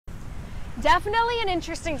Definitely an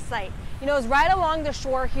interesting sight. You know, it's right along the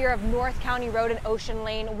shore here of North County Road and Ocean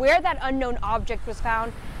Lane where that unknown object was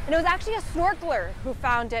found. And it was actually a snorkeler who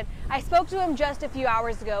found it. I spoke to him just a few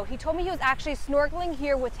hours ago. He told me he was actually snorkeling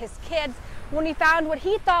here with his kids when he found what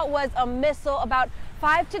he thought was a missile about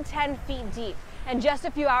 5 to 10 feet deep. And just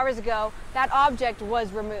a few hours ago, that object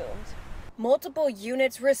was removed. Multiple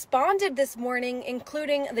units responded this morning,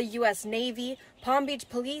 including the U.S. Navy, Palm Beach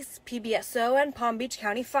Police, PBSO, and Palm Beach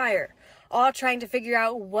County Fire, all trying to figure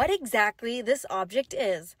out what exactly this object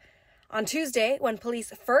is. On Tuesday, when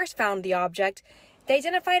police first found the object, they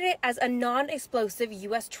identified it as a non-explosive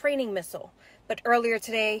U.S. training missile. But earlier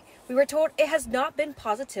today, we were told it has not been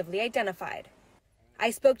positively identified. I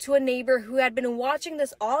spoke to a neighbor who had been watching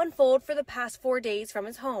this all unfold for the past 4 days from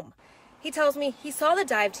his home. He tells me he saw the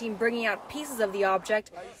dive team bringing out pieces of the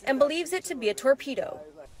object and believes it to be a torpedo.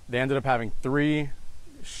 They ended up having 3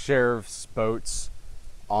 sheriff's boats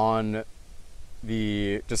on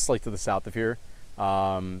just like to the south of here.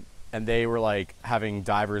 And they were like having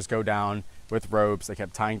divers go down with ropes. They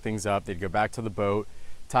kept tying things up. They'd go back to the boat,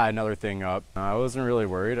 tie another thing up. I wasn't really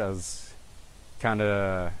worried. I was kind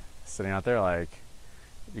of sitting out there like,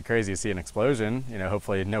 it'd be crazy to see an explosion. You know,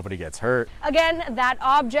 hopefully nobody gets hurt. Again, that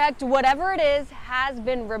object, whatever it is, has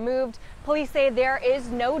been removed. Police say there is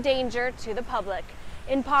no danger to the public.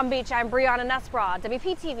 In Palm Beach, I'm Brianna Nesbra,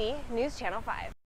 WPTV News Channel 5.